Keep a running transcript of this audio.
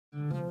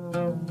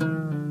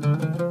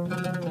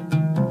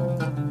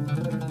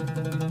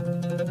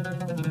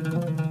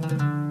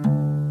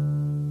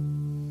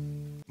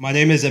My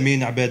name is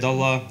Amin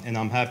Abedallah, and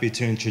I'm happy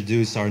to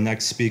introduce our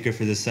next speaker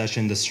for this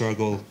session, The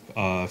Struggle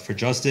for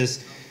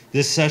Justice.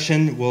 This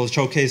session will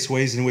showcase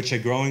ways in which a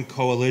growing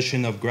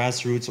coalition of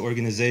grassroots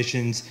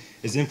organizations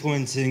is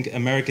influencing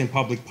American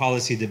public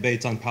policy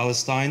debates on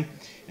Palestine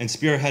and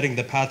spearheading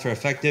the path for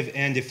effective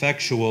and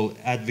effectual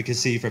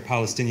advocacy for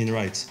Palestinian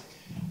rights.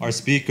 Our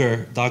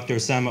speaker, Dr.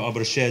 Osama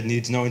Abu-Irshaid,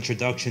 needs no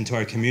introduction to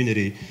our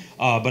community,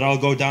 but I'll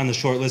go down the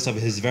short list of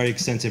his very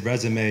extensive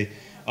resume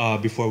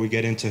before we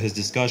get into his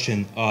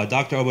discussion.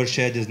 Dr.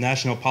 Abu-Irshaid is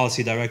National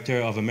Policy Director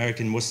of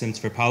American Muslims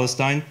for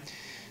Palestine,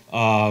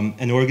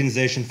 an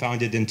organization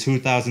founded in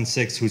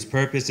 2006 whose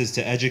purpose is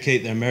to educate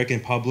the American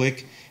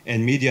public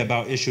and media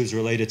about issues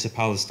related to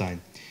Palestine.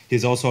 He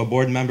is also a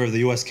board member of the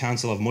U.S.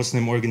 Council of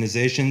Muslim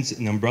Organizations,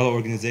 an umbrella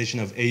organization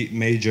of 8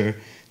 major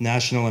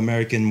national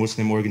American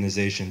Muslim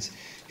organizations.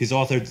 He's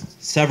authored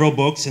several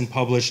books and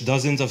published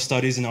dozens of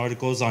studies and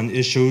articles on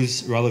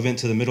issues relevant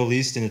to the Middle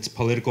East and its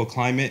political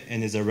climate,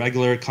 and is a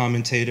regular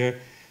commentator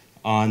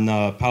on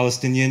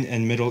Palestinian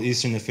and Middle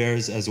Eastern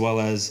affairs, as well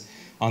as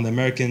on the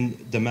American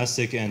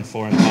domestic and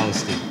foreign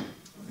policy.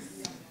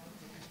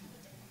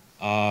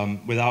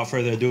 Without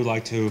further ado, I'd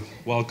like to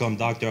welcome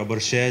Dr.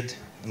 Abu-Irshaid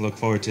and look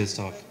forward to his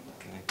talk.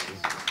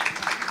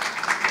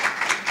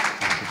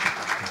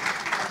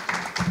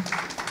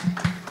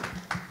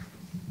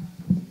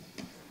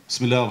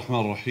 Bismillah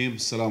ar-Rahman ar-Rahim.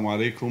 Assalamu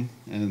alaikum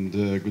and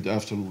good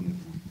afternoon.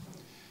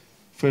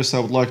 First, I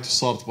would like to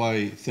start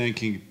by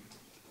thanking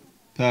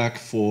PACC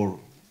for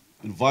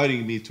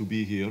inviting me to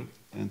be here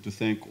and to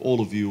thank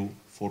all of you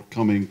for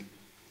coming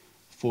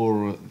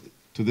to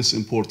this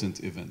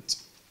important event.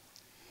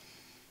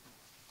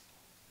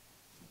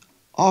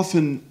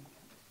 Often,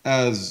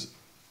 as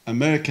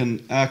American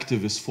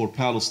activists for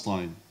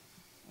Palestine,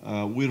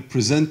 we're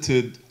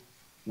presented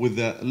with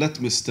a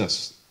litmus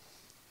test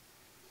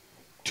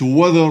to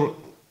whether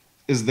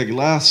is the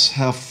glass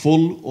half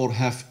full or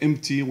half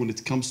empty when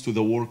it comes to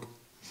the work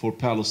for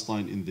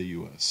Palestine in the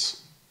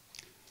US.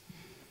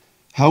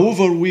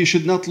 However, we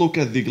should not look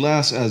at the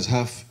glass as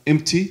half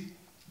empty,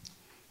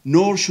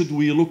 nor should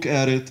we look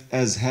at it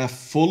as half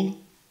full.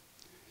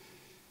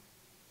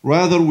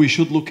 Rather, we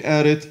should look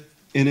at it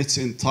in its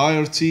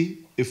entirety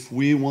if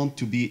we want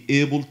to be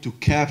able to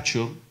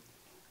capture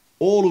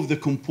all of the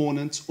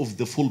components of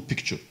the full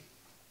picture.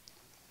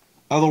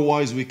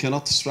 Otherwise, we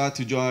cannot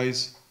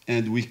strategize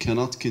and we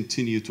cannot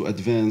continue to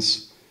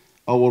advance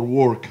our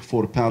work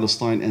for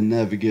Palestine and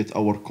navigate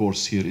our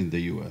course here in the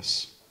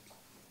US.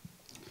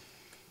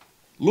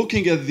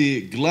 Looking at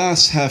the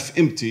glass half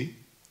empty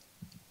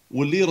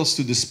will lead us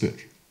to despair.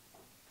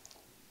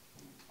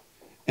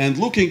 And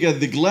looking at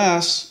the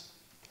glass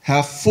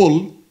half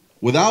full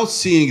without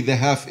seeing the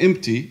half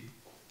empty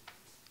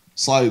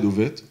side of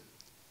it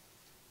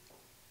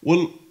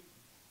will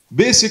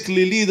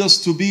basically lead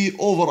us to be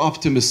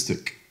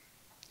over-optimistic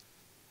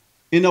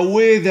in a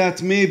way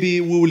that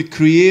maybe we will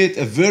create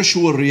a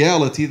virtual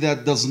reality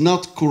that does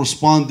not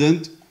correspond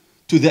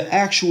to the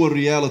actual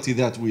reality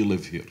that we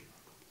live here.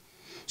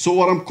 So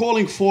what I'm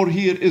calling for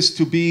here is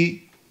to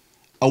be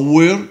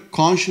aware,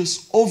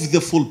 conscious of the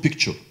full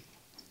picture.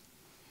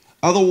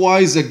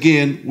 Otherwise,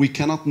 again, we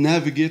cannot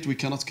navigate, we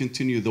cannot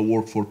continue the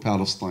work for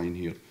Palestine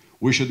here.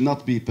 We should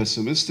not be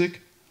pessimistic,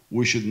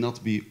 we should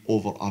not be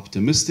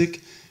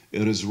over-optimistic.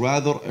 It is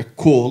rather a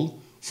call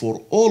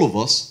for all of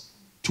us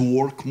to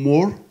work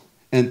more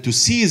and to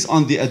seize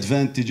on the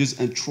advantages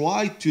and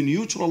try to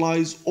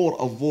neutralize or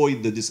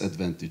avoid the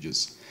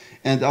disadvantages.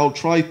 And I'll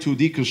try to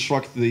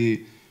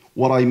deconstruct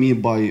what I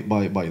mean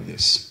by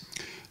this.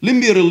 Let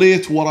me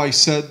relate what I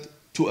said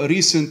to a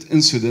recent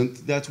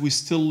incident that we're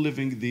still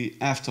living the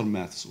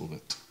aftermaths of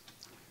it.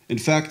 In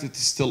fact, it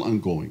is still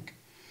ongoing.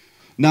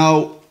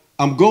 Now,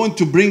 I'm going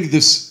to bring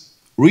this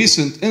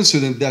recent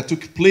incident that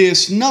took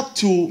place not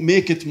to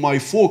make it my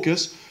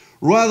focus,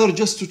 rather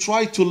just to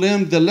try to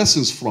learn the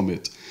lessons from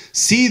it.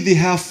 See the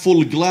half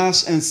full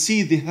glass and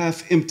see the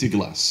half empty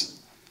glass.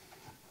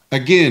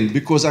 Again,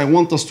 because I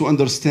want us to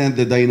understand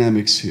the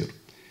dynamics here.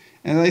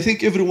 And I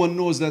think everyone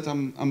knows that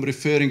I'm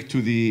referring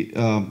to the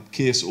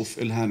case of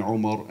Ilhan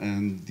Omar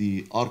and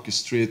the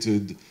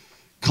orchestrated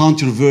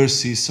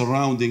controversy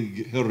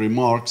surrounding her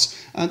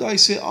remarks. And I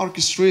say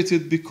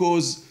orchestrated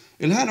because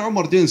Ilhan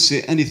Omar didn't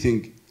say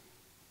anything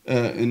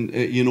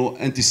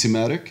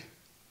anti-Semitic.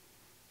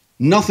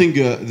 Nothing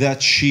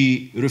that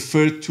she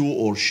referred to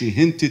or she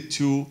hinted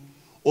to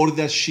or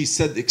that she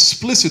said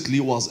explicitly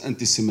was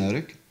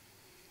anti-Semitic.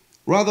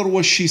 Rather,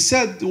 what she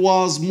said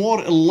was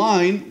more in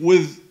line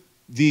with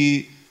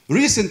the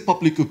recent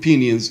public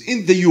opinions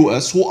in the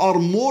US who are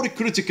more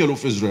critical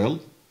of Israel,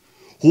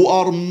 who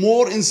are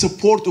more in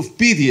support of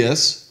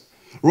PDS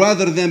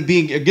rather than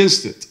being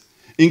against it,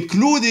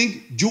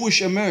 including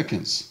Jewish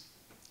Americans.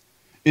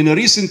 In a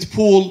recent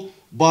poll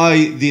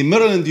by the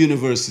Maryland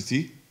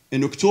University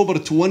in October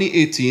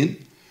 2018,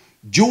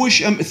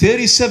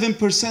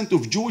 37%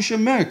 of Jewish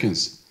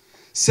Americans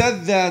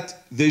said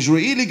that the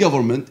Israeli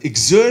government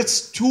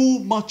exerts too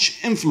much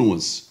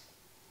influence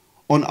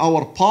on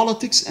our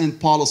politics and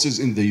policies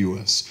in the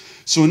US.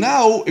 So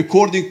now,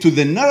 according to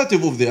the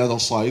narrative of the other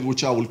side,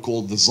 which I will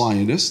call the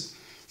Zionist,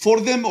 for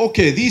them,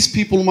 okay, these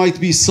people might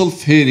be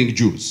self-hating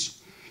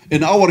Jews.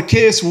 In our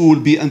case, we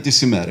will be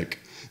anti-Semitic.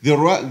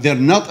 They're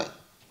not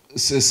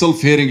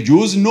self-hating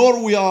Jews,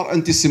 nor we are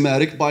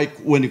anti-Semitic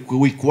when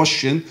we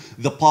question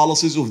the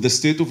policies of the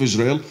State of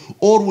Israel,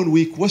 or when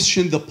we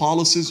question the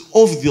policies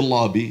of the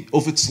lobby,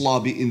 of its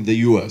lobby in the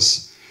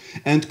US.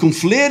 And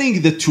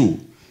conflating the two,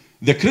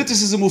 the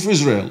criticism of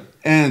Israel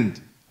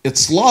and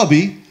its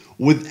lobby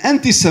with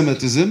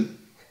anti-Semitism,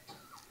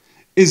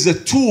 is a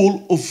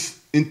tool of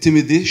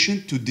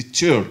intimidation to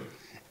deter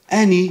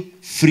any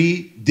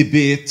free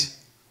debate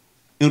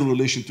in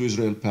relation to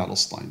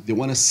Israel-Palestine. They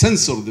want to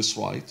censor this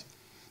right.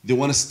 They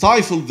want to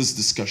stifle this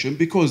discussion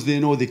because they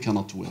know they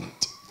cannot win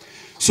it.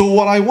 So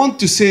what I want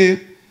to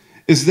say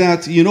is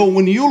that, you know,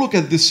 when you look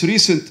at this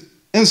recent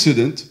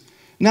incident,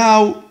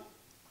 now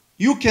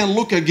you can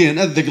look again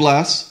at the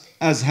glass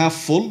as half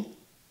full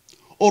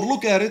or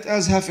look at it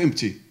as half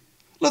empty.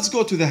 Let's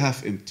go to the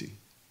half empty.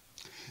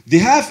 The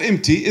half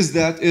empty is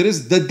that it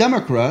is the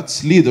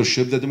Democrats'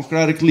 leadership, the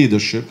Democratic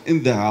leadership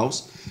in the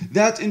House,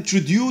 that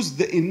introduced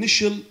the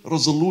initial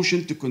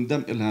resolution to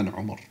condemn Ilhan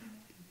Omar.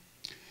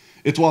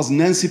 It was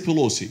Nancy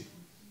Pelosi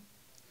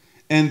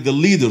and the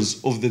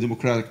leaders of the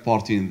Democratic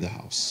Party in the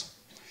House.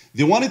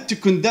 They wanted to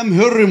condemn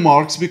her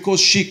remarks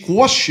because she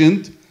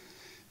questioned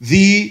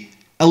the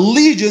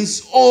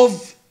allegiance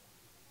of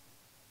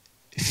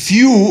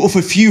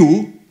a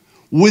few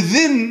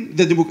within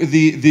the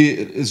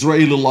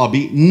Israeli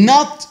lobby,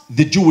 not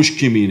the Jewish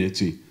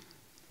community.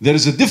 There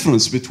is a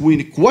difference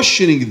between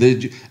questioning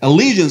the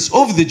allegiance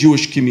of the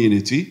Jewish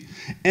community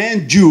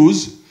and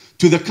Jews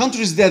to the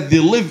countries that they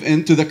live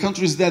in, to the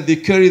countries that they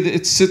carry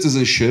its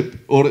citizenship,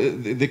 or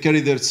they carry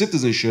their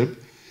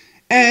citizenship,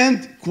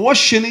 and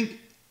questioning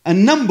a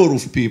number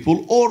of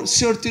people or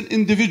certain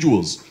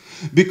individuals.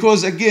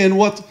 Because again,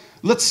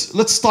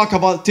 let's talk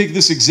about, take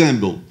this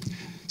example.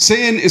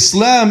 Saying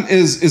Islam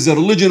is a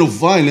religion of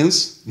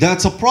violence,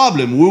 that's a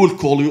problem. We will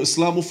call you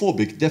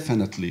Islamophobic,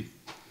 definitely.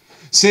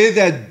 Say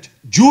that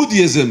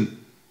Judaism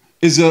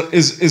is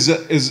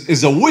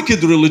a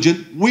wicked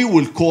religion, we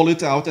will call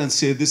it out and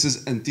say this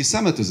is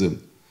anti-Semitism.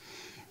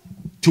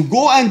 To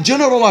go and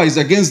generalize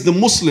against the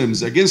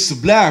Muslims,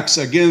 against blacks,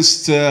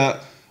 against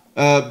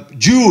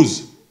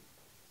Jews,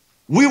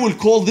 we will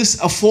call this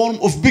a form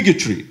of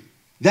bigotry.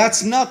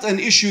 That's not an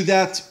issue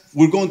that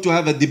we're going to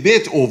have a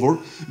debate over,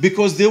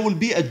 because there will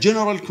be a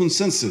general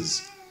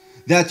consensus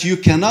that you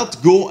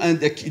cannot go and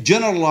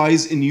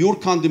generalize in your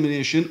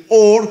condemnation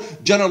or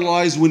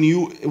generalize when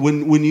you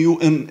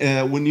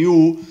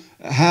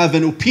have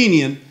an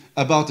opinion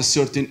about a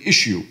certain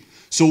issue.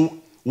 So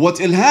what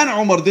Ilhan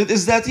Omar did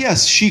is that,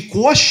 yes, she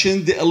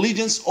questioned the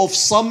allegiance of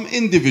some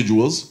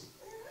individuals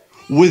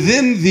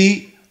within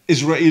the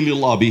Israeli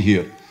lobby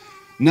here.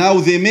 Now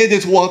they made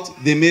it what?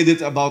 They made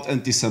it about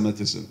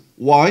anti-Semitism.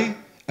 Why?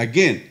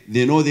 Again,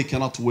 they know they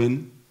cannot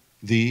win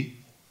the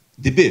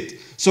debate.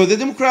 So the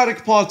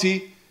Democratic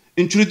Party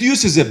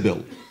introduces a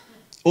bill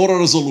or a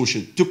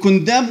resolution to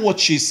condemn what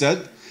she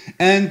said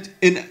and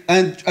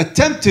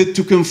attempted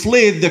to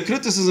conflate the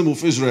criticism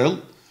of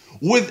Israel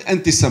with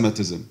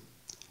anti-Semitism.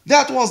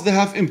 That was the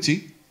half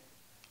empty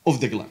of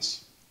the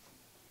glass.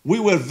 We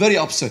were very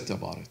upset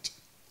about it.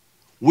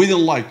 We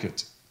didn't like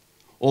it.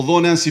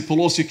 Although Nancy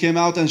Pelosi came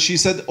out and she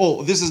said,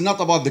 oh, this is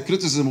not about the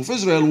criticism of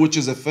Israel, which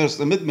is a First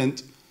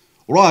Amendment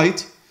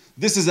right.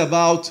 This is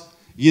about,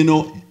 you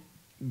know,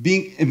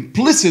 being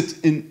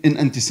implicit in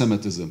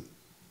anti-Semitism.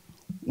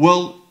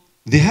 Well,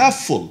 the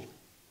half full,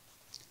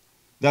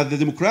 that the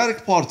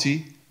Democratic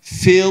Party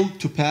failed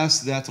to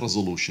pass that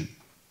resolution.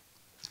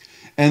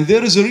 And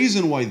there is a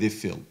reason why they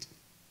failed.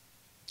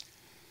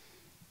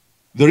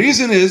 The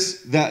reason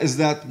is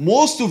that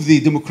most of the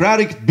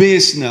Democratic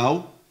base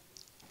now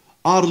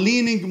are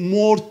leaning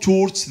more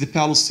towards the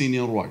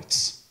Palestinian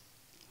rights.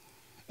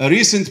 A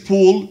recent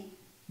poll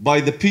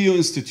by the Pew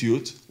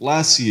Institute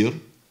last year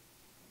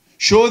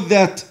showed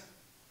that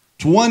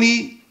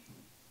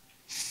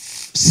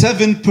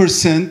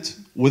 27%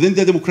 within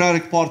the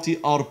Democratic Party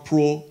are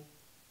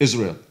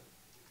pro-Israel.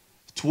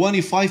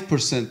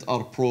 25%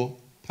 are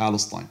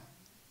pro-Palestine.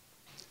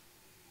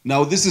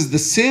 Now, this is the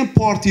same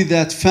party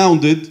that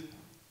founded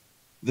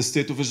the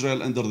State of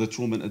Israel under the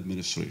Truman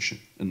administration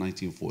in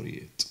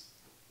 1948.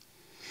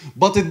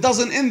 But it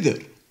doesn't end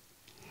there,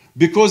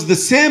 because the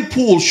same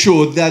poll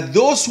showed that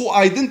those who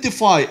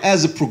identify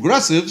as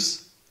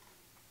progressives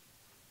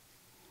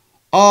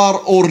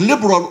or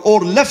liberal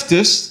or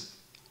leftist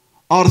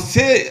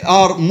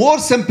are more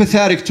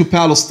sympathetic to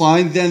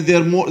Palestine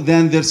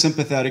than they're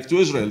sympathetic to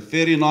Israel,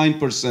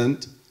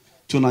 39%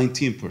 to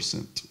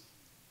 19%.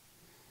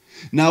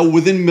 Now,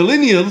 within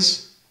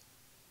millennials,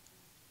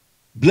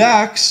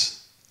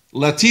 blacks,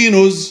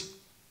 Latinos,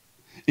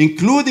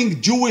 including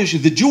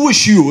the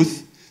Jewish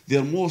youth,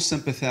 they're more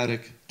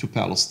sympathetic to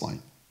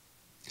Palestine.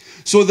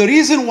 So the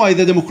reason why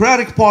the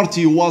Democratic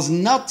Party was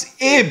not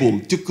able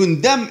to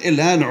condemn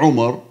Ilhan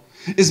Omar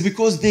is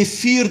because they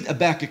feared a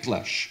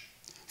backlash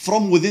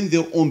from within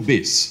their own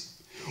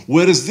base.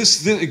 Whereas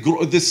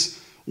this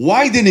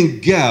widening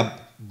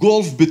gap,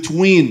 gulf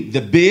between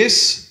the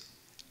base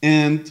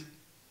and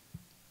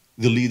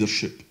the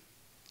leadership,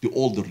 the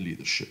older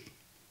leadership.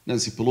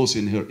 Nancy Pelosi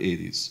in her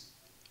 80s.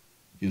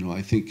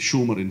 I think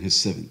Schumer in his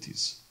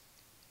 70s.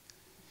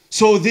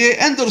 So they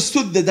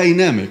understood the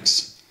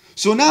dynamics.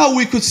 So now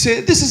we could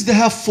say this is the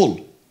half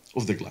full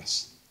of the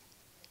glass.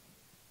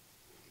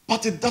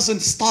 But it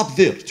doesn't stop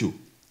there too.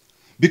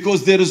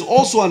 Because there is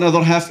also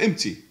another half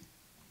empty.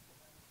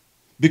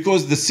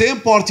 Because the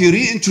same party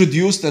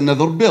reintroduced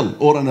another bill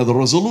or another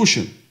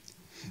resolution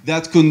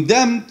that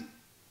condemned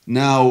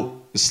now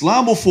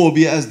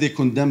Islamophobia as they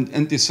condemned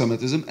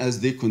anti-Semitism, as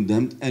they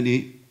condemned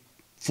any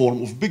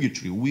form of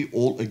bigotry. We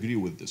all agree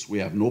with this. We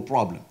have no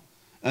problem.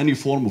 Any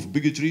form of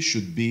bigotry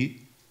should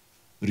be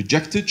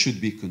rejected, should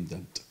be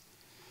condemned.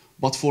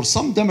 But for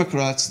some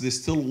Democrats, they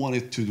still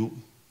wanted to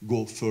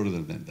go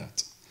further than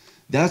that.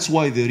 That's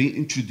why they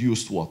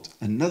reintroduced what?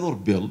 Another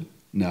bill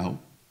now,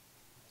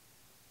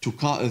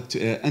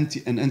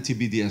 an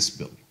anti-BDS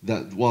bill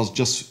that was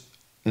just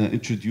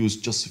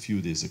introduced just a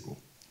few days ago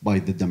by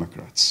the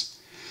Democrats.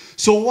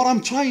 So what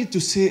I'm trying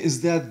to say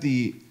is that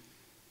the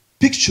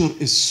picture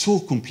is so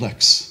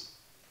complex.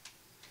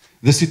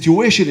 The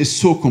situation is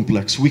so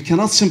complex. We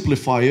cannot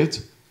simplify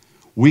it.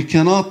 We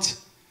cannot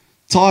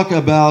talk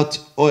about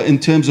in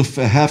terms of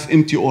half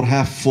empty or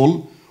half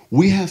full.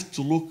 We have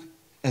to look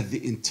at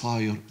the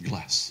entire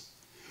glass.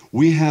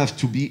 We have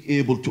to be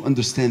able to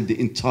understand the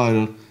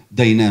entire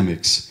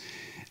dynamics.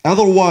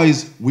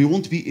 Otherwise, we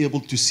won't be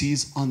able to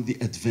seize on the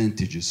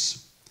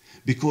advantages,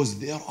 because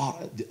there are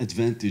the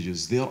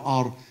advantages, there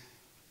are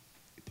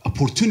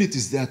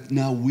opportunities that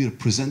now we're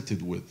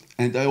presented with.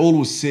 And I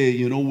always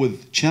say,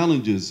 with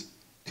challenges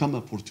come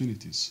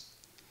opportunities.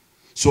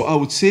 So I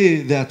would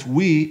say that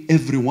we,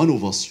 every one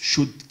of us,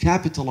 should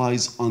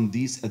capitalize on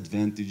these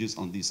advantages,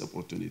 on these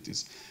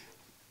opportunities.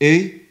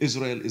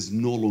 Israel is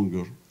no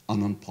longer a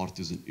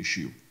non-partisan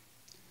issue.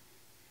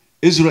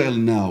 Israel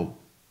now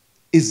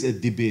is a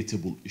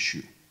debatable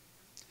issue.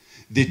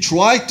 They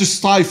tried to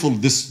stifle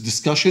this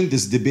discussion,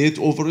 this debate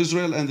over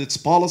Israel and its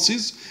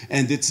policies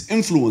and its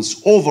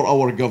influence over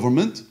our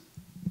government,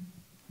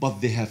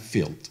 but they have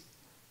failed.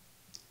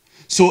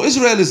 So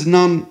Israel is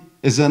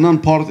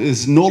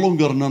no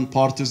longer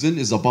non-partisan,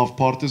 is above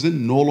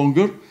partisan, no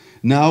longer.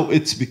 Now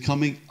it's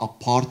becoming a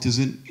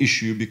partisan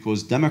issue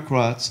because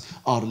Democrats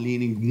are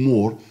leaning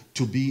more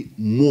to be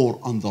more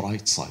on the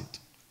right side.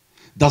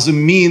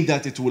 Doesn't mean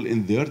that it will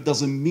end there,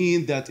 doesn't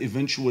mean that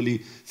eventually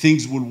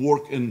things will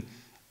work in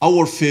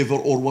our favor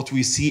or what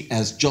we see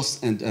as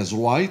just and as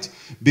right,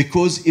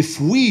 because if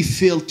we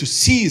fail to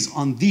seize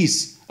on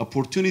these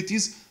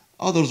opportunities,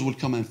 others will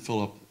come and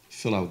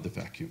fill out the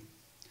vacuum.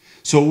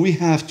 So we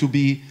have to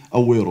be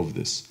aware of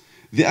this.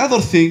 The other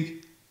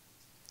thing,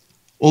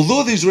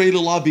 although the Israeli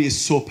lobby is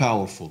so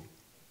powerful,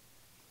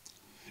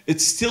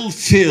 it still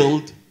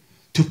failed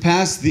to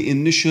pass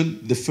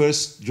the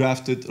first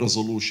drafted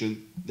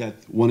resolution that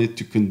wanted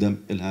to condemn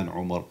Ilhan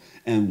Omar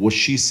and what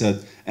she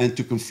said, and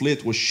to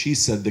conflate what she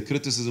said, the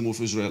criticism of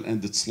Israel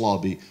and its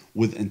lobby,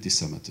 with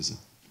anti-Semitism.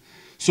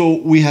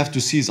 So we have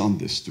to seize on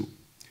this too.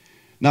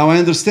 Now I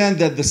understand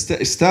that the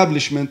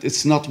establishment,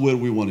 it's not where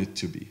we want it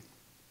to be.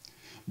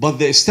 But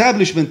the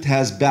establishment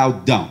has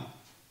bowed down.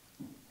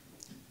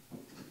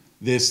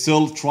 They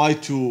still try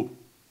to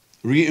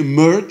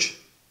re-emerge,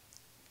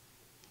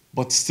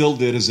 but still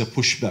there is a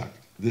pushback.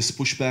 This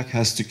pushback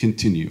has to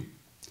continue.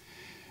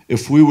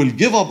 If we will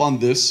give up on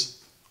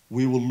this,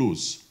 we will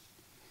lose.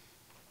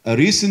 A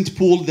recent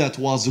poll that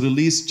was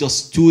released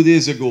just 2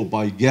 days ago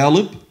by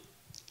Gallup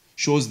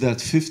shows that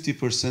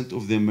 50%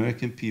 of the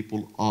American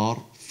people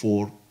are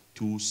for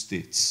 2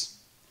 states.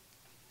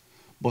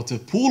 But a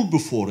poll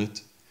before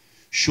it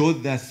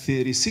showed that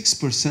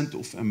 36%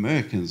 of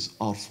Americans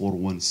are for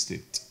 1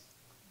 state.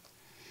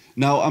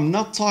 Now, I'm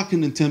not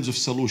talking in terms of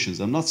solutions.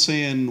 I'm not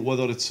saying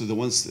whether it's the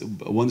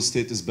one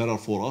state is better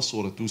for us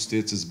or 2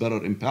 states is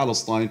better in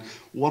Palestine.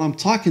 What I'm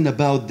talking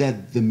about,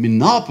 that the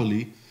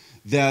monopoly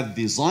that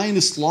the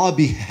Zionist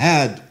lobby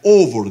had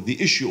over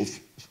the issue of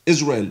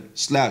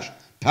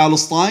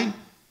Israel/Palestine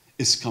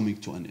is coming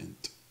to an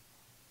end.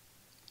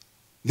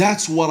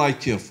 That's what I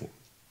care for,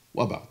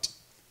 about.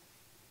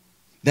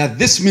 That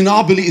this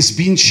monopoly is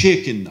being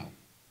shaken now.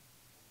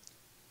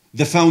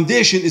 The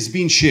foundation is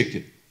being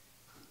shaken.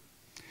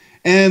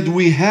 And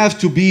we have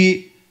to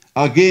be,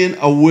 again,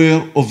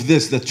 aware of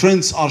this. The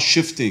trends are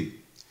shifting.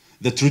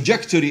 The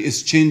trajectory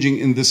is changing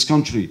in this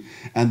country.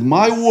 And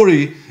my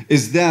worry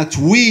is that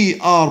we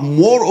are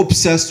more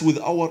obsessed with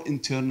our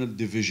internal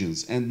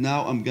divisions. And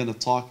now I'm going to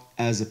talk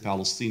as a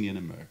Palestinian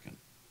American.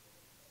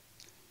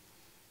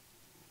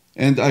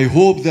 And I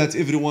hope that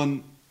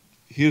everyone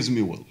hears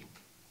me well.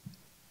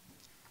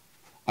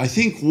 I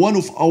think one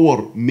of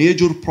our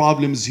major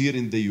problems here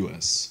in the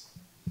US,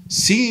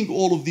 seeing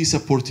all of these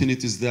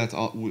opportunities that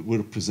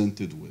we're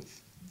presented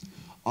with,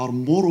 are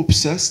more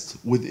obsessed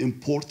with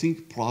importing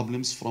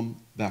problems from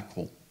back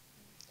home.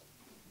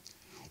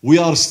 We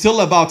are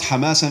still about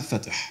Hamas and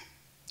Fatah.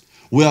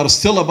 We are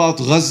still about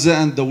Gaza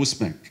and the West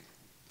Bank.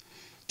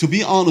 To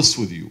be honest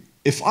with you,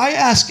 if I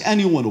ask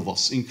any one of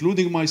us,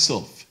 including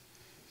myself,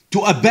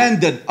 to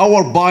abandon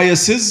our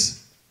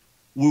biases,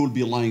 we will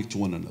be lying to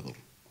one another.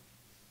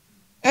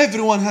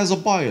 Everyone has a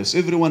bias.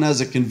 Everyone has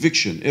a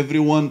conviction.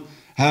 Everyone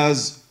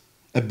has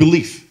a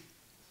belief.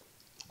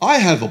 I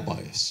have a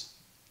bias.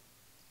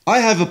 I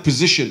have a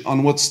position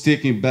on what's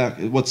taking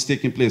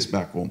place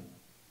back home.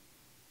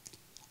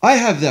 I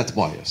have that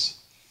bias.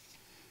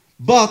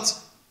 But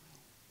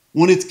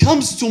when it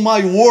comes to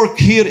my work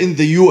here in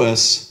the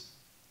US,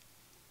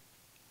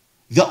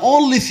 the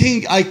only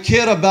thing I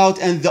care about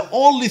and the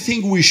only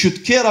thing we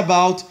should care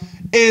about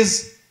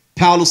is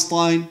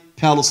Palestine,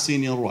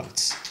 Palestinian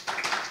rights.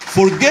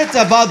 Forget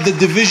about the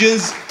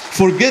divisions,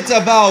 forget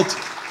about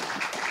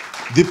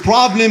the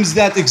problems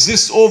that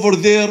exist over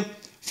there,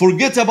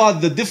 forget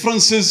about the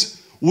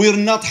differences. We're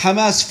not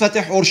Hamas,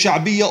 Fatah, or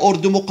Sha'biya, or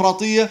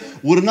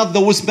Demokratiya. We're not the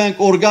West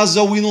Bank or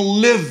Gaza. We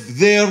don't live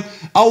there.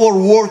 Our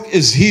work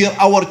is here.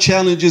 Our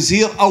challenge is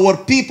here. Our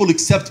people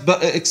expect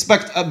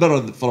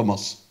better from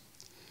us.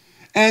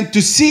 And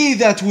to see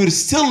that we're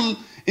still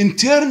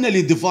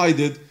internally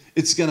divided,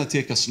 it's going to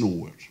take us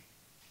nowhere.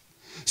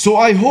 So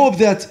I hope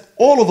that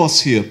all of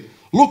us here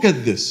look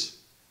at this.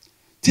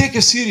 Take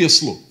a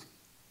serious look.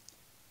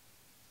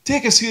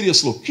 Take a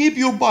serious look. Keep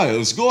your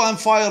bias. Go and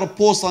fire a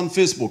post on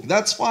Facebook.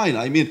 That's fine.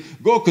 I mean,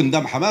 go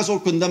condemn Hamas or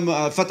condemn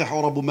Fatah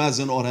or Abu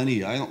Mazen or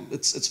Haniya.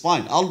 It's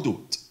fine. I'll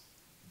do it.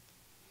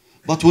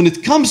 But when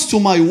it comes to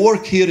my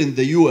work here in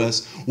the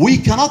US, we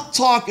cannot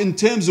talk in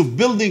terms of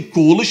building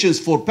coalitions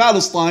for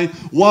Palestine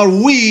while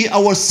we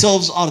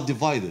ourselves are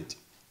divided.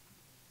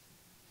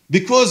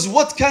 Because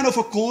what kind of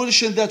a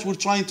coalition that we're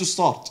trying to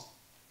start?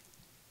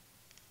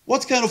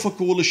 What kind of a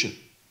coalition?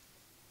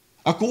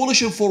 A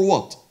coalition for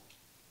what?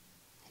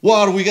 Well,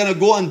 are we going to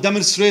go and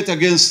demonstrate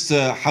against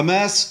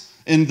Hamas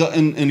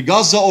in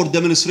Gaza or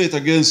demonstrate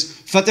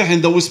against Fatah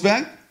in the West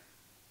Bank?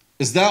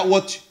 Is that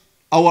what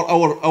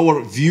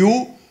our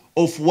view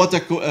of what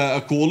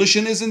a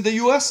coalition is in the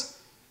US?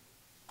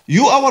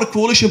 Our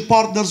coalition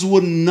partners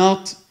will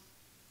not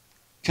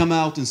come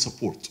out in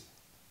support.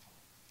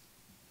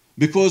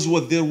 Because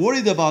what they're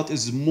worried about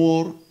is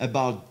more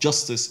about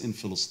justice in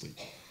Palestine.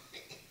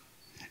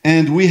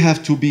 And we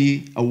have to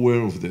be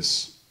aware of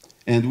this.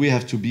 And we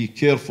have to be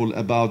careful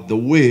about the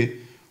way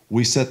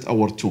we set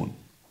our tone.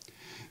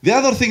 The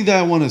other thing that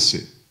I want to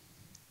say,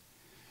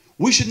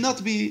 we should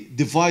not be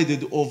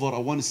divided over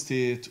a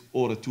one-state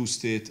or a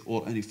two-state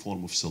or any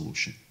form of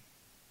solution.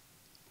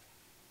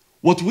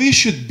 What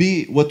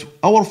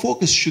our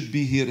focus should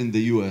be here in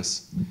the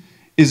US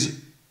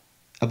is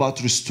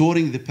about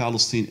restoring the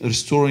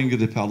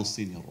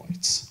Palestinian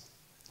rights.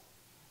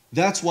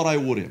 That's what I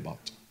worry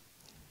about.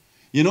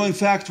 You know, in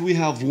fact, we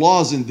have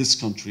laws in this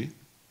country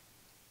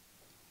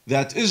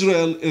that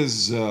Israel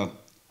is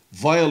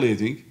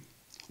violating,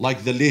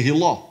 like the Lehi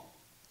law.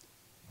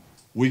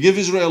 We give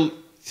Israel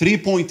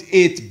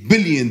 $3.8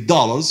 billion,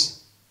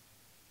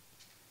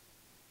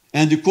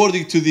 and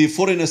according to the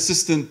Foreign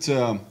Assistance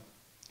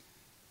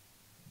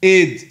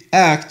Aid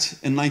Act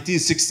in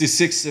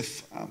 1966,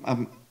 if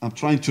I'm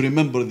trying to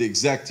remember the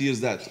exact years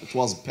that it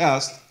was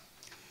passed,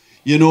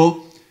 you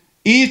know,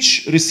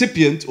 each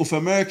recipient of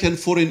American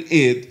foreign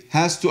aid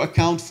has to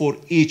account for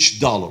each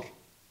dollar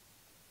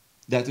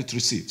that it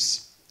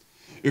receives.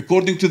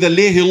 According to the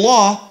Lehi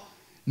law,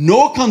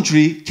 no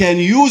country can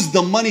use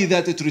the money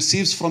that it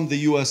receives from the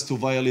US to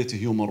violate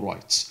human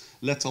rights,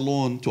 let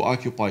alone to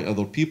occupy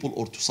other people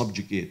or to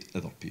subjugate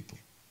other people.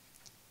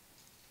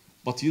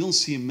 But you don't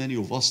see many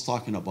of us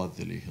talking about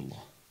the Lehi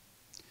law.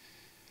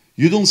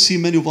 You don't see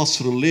many of us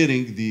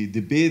relating the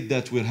debate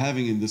that we're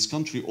having in this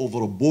country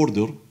over a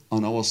border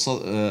on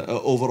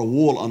over a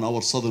wall on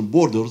our southern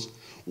borders,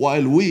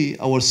 while we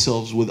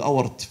ourselves, with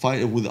our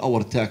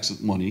tax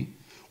money,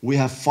 we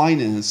have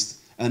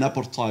financed an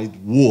apartheid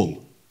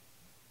wall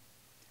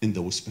in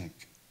the West Bank.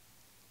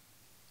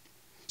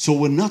 So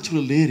we're not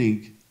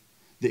relating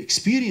the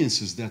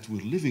experiences that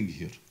we're living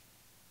here,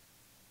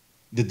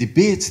 the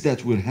debates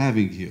that we're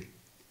having here,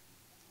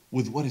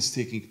 with what is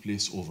taking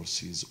place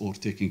overseas or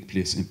taking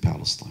place in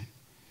Palestine.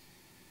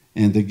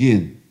 And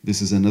again,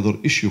 this is another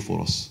issue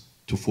for us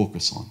to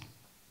focus on.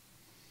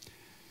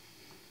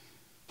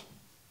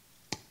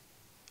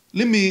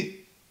 Let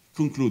me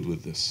conclude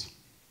with this.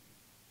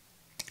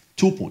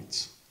 2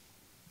 points.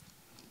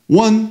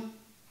 One,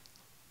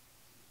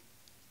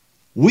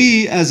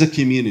 we as a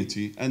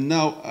community, and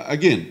now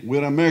again,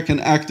 we're American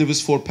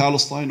activists for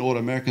Palestine or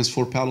Americans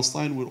for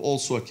Palestine, we're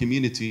also a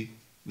community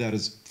that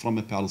is from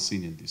a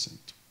Palestinian descent.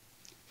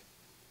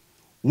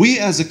 We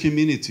as a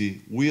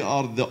community, we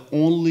are the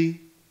only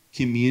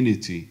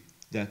community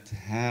that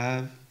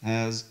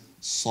has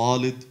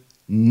solid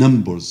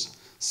numbers,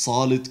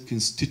 solid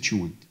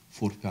constituent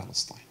for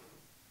Palestine.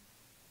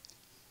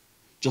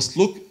 Just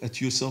look at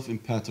yourself in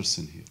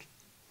Patterson here,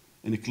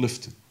 in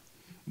Clifton,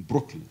 in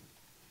Brooklyn,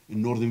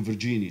 in Northern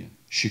Virginia,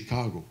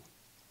 Chicago.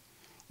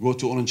 Go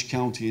to Orange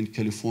County in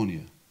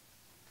California.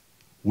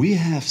 We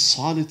have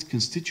solid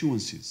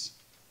constituencies.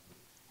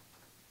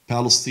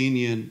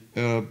 Palestinian,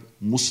 Arab,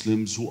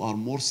 Muslims who are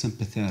more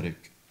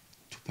sympathetic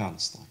to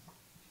Palestine.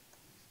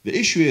 The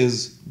issue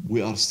is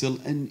we are still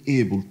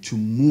unable to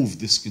move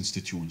this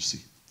constituency,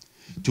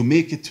 to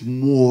make it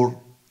more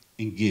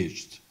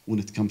engaged when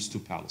it comes to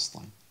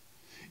Palestine.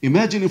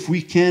 Imagine if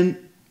we can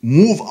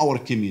move our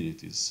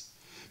communities,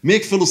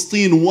 make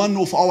Palestine one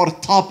of our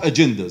top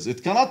agendas.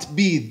 It cannot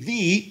be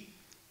the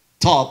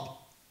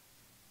top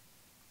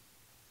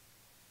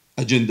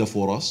agenda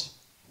for us,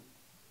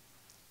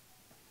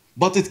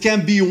 but it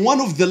can be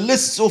one of the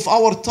lists of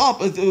our top,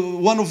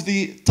 one of the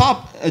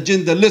top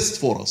agenda lists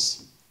for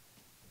us.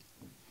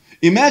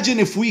 Imagine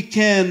if we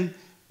can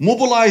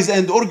mobilize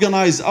and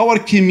organize our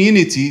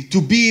community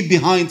to be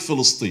behind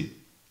Palestine,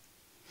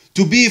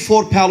 to be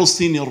for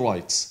Palestinian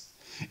rights.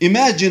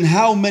 Imagine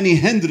how many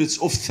hundreds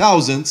of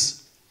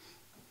thousands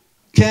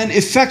can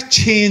effect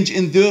change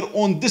in their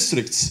own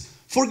districts.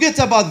 Forget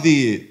about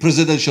the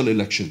presidential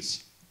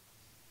elections,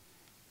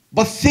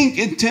 but think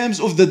in terms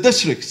of the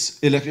districts,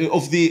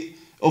 of the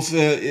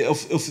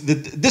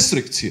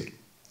districts here.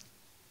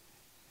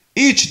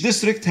 Each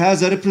district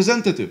has a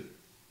representative.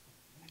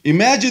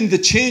 Imagine the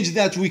change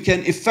that we can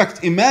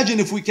effect. Imagine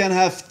if we can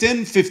have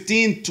 10,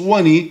 15,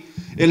 20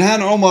 Ilhan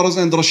Omars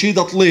and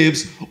Rashida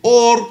Tlaibs,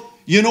 or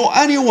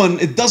anyone.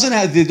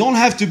 They don't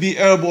have to be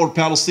Arab or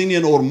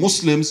Palestinian or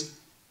Muslims.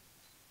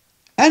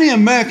 Any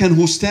American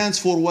who stands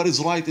for what is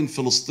right in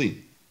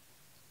Palestine.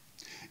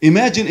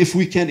 Imagine if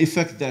we can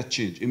effect that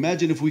change.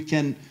 Imagine if we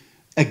can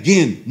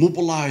again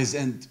mobilize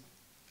and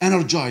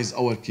energize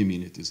our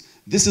communities.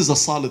 This is a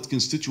solid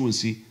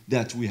constituency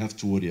that we have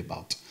to worry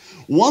about.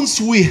 Once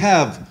we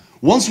have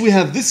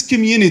this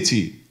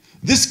community,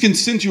 this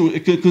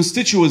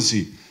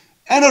constituency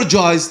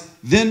energized,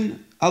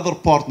 then other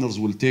partners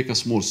will take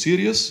us more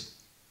serious,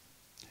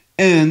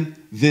 and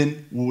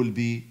then we will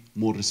be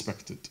more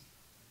respected.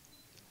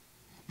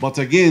 But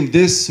again,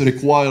 this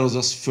requires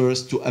us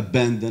first to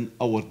abandon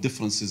our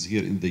differences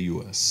here in the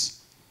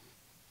US.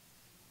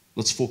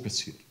 Let's focus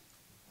here.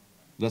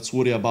 Let's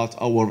worry about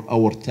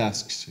our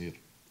tasks here.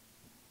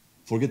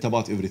 Forget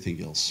about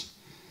everything else.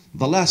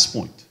 The last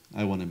point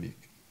I want to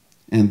make,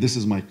 and this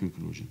is my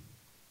conclusion.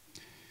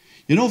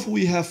 If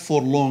we have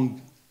for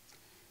long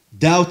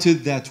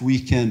doubted that we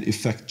can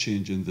effect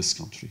change in this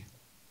country,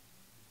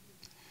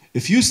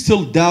 if you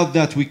still doubt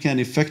that we can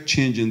effect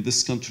change in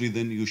this country,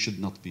 then you should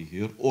not be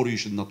here, or you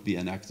should not be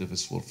an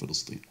activist for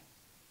Palestine.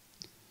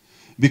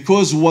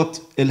 Because what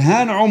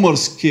Ilhan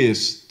Omar's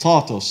case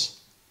taught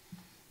us,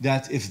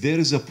 that if there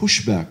is a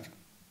pushback,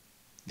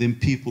 then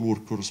people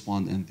will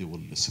correspond and they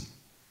will listen.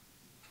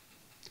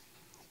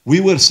 We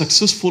were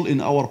successful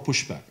in our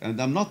pushback, and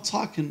I'm not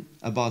talking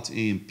about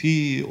AMP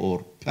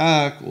or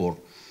PACC or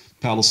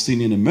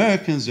Palestinian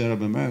Americans,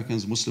 Arab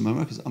Americans, Muslim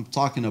Americans. I'm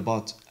talking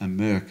about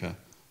America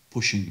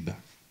pushing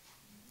back.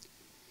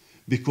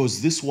 Because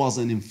this was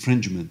an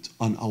infringement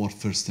on our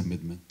First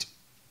Amendment.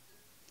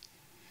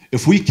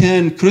 If we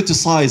can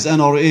criticize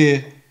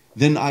NRA,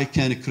 then I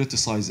can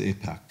criticize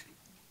APAC.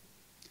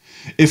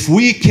 If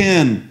we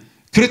can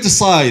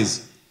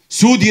criticize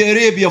Saudi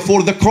Arabia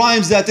for the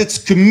crimes that it's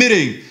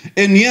committing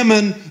in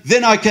Yemen,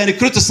 then I can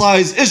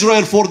criticize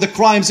Israel for the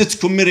crimes it's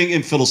committing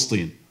in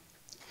Palestine.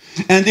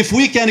 And if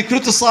we can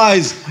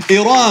criticize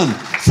Iran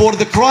for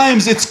the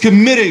crimes it's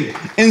committing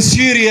in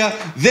Syria,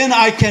 then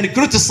I can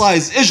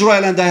criticize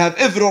Israel, and I have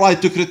every right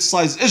to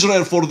criticize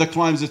Israel for the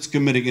crimes it's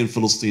committing in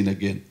Palestine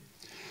again.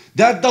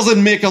 That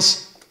doesn't make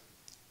us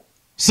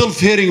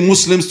self-hating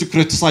Muslims to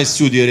criticize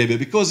Saudi Arabia,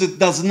 because it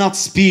does not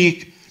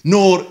speak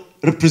nor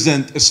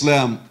represent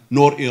Islam,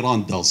 nor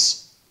Iran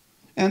does.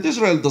 And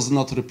Israel does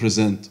not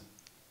represent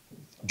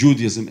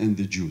Judaism and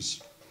the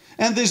Jews.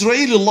 And the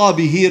Israeli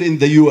lobby here in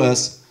the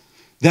US,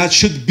 that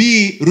should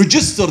be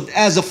registered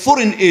as a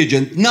foreign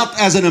agent, not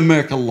as an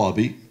American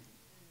lobby,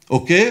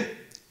 okay?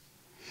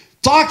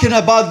 Talking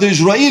about the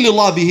Israeli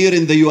lobby here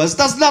in the US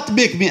does not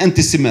make me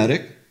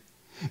anti-Semitic,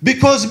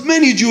 because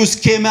many Jews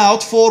came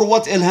out for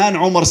what Ilhan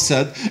Omar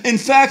said. In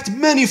fact,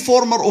 many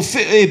former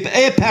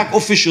APAC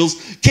officials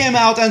came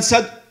out and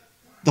said,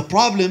 the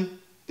problem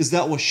is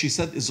that what she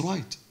said is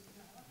right.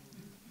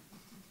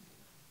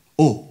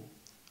 Oh,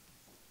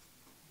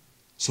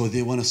 so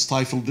they want to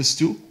stifle this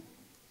too?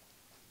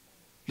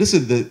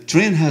 Listen, the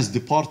train has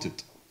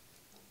departed.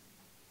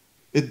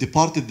 It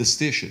departed the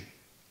station.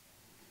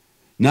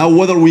 Now,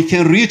 whether we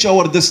can reach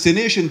our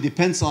destination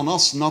depends on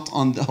us, not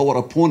on our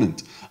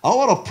opponent.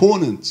 Our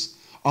opponents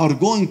are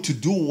going to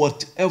do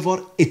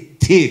whatever it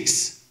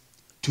takes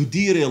to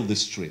derail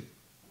this train.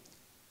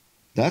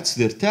 That's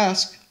their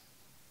task.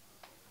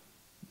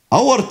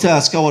 Our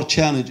task, our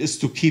challenge is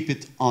to keep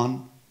it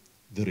on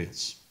the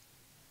rails.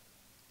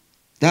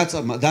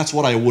 That's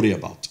what I worry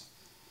about.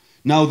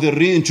 Now they're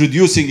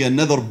reintroducing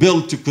another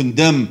bill to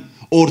condemn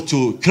or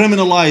to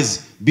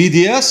criminalize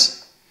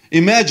BDS.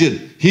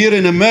 Imagine, here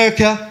in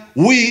America,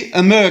 we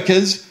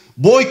Americans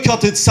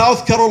boycotted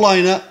South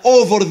Carolina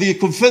over the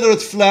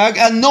Confederate flag,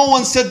 and no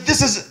one said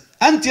this is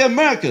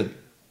anti-American.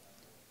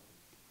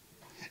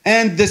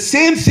 And the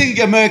same thing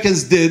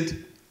Americans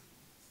did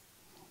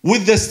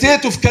with the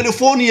state of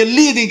California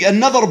leading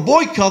another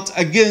boycott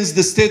against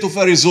the state of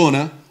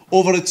Arizona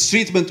over its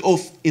treatment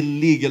of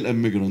illegal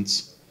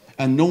immigrants.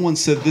 And no one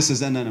said this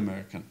is an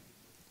un-American.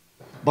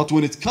 But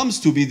when it comes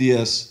to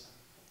BDS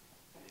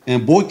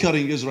and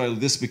boycotting Israel,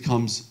 this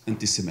becomes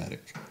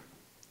anti-Semitic.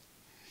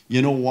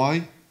 You know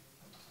why?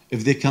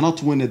 If they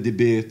cannot win a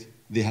debate,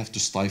 they have to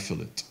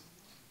stifle it.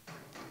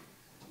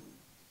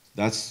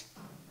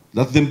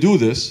 Let them do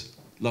this,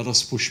 let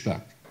us push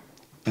back.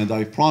 And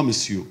I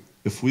promise you,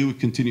 if we will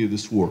continue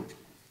this work,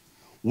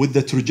 with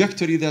the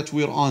trajectory that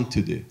we're on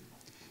today,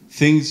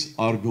 things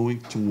are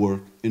going to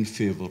work in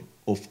favor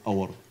of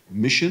our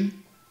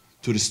mission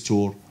to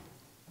restore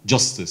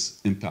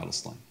justice in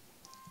Palestine.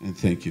 And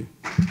thank you.